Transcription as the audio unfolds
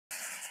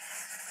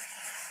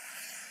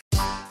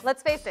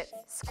Let's face it,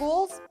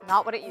 school's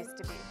not what it used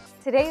to be.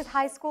 Today's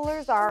high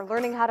schoolers are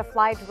learning how to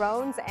fly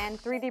drones and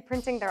 3D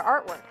printing their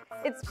artwork.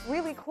 It's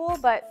really cool,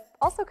 but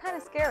also kind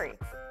of scary.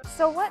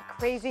 So what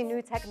crazy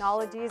new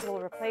technologies will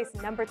replace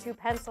number 2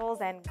 pencils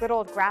and good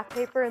old graph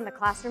paper in the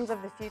classrooms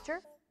of the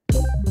future?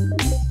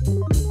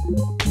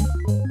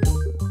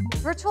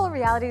 Virtual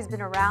reality has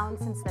been around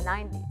since the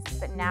 90s,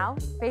 but now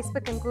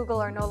Facebook and Google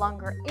are no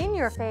longer in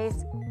your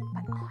face,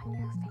 but on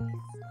your face.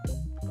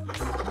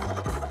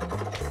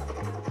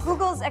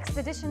 Google's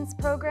Expeditions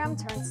program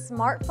turns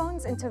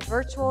smartphones into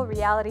virtual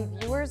reality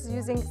viewers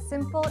using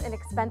simple,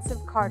 inexpensive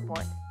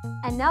cardboard.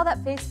 And now that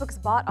Facebook's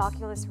bought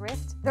Oculus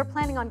Rift, they're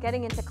planning on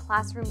getting into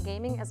classroom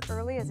gaming as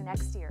early as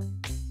next year.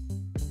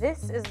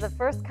 This is the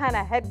first kind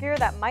of headgear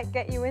that might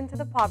get you into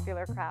the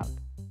popular crowd.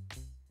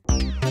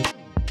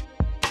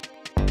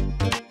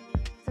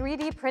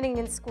 3D printing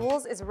in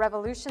schools is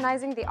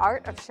revolutionizing the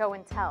art of show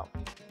and tell.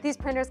 These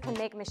printers can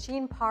make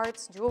machine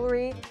parts,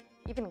 jewelry,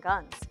 even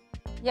guns.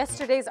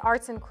 Yesterday's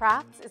arts and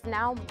crafts is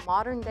now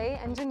modern-day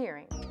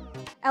engineering.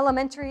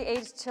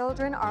 Elementary-aged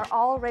children are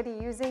already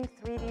using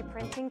 3D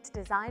printing to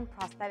design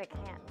prosthetic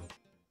hands.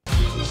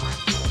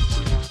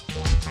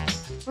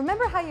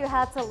 Remember how you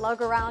had to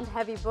lug around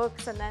heavy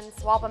books and then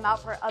swap them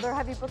out for other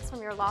heavy books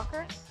from your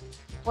locker?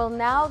 Well,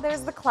 now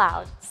there's the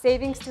cloud,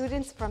 saving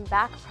students from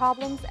back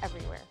problems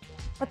everywhere.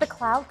 But the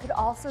cloud could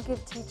also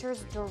give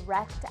teachers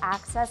direct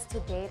access to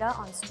data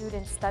on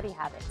students' study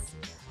habits.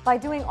 By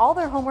doing all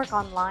their homework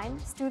online,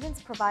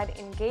 students provide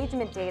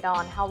engagement data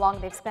on how long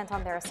they've spent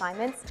on their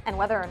assignments and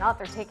whether or not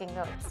they're taking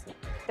notes.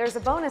 There's a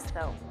bonus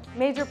though.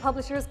 Major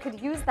publishers could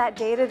use that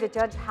data to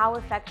judge how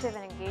effective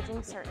and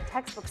engaging certain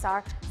textbooks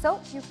are, so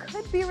you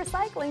could be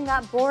recycling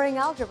that boring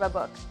algebra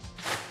book.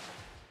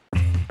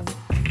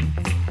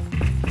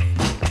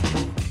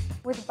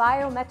 With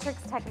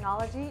biometrics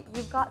technology,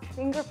 you've got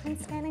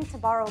fingerprint scanning to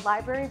borrow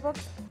library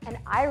books and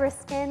iris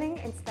scanning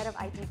instead of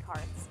ID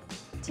cards.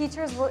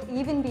 Teachers will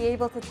even be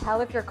able to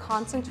tell if you're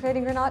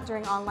concentrating or not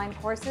during online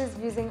courses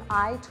using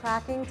eye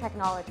tracking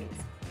technologies.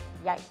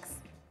 Yikes.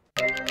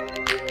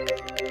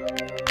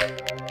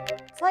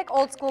 It's like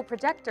old school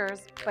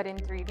projectors, but in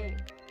 3D.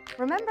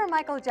 Remember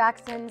Michael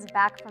Jackson's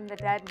Back from the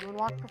Dead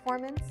moonwalk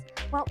performance?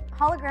 Well,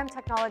 hologram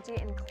technology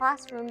in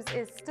classrooms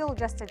is still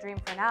just a dream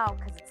for now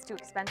because it's too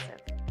expensive.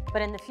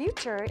 But in the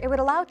future, it would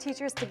allow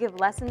teachers to give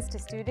lessons to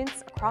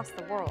students across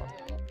the world.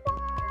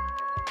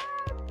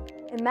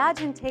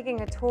 Imagine taking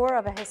a tour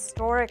of a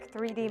historic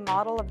 3D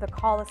model of the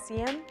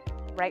Colosseum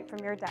right from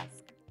your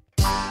desk.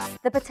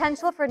 The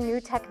potential for new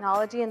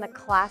technology in the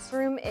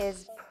classroom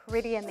is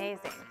pretty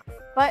amazing.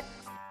 But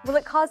will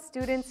it cause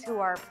students who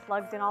are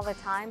plugged in all the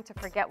time to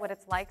forget what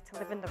it's like to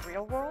live in the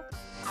real world?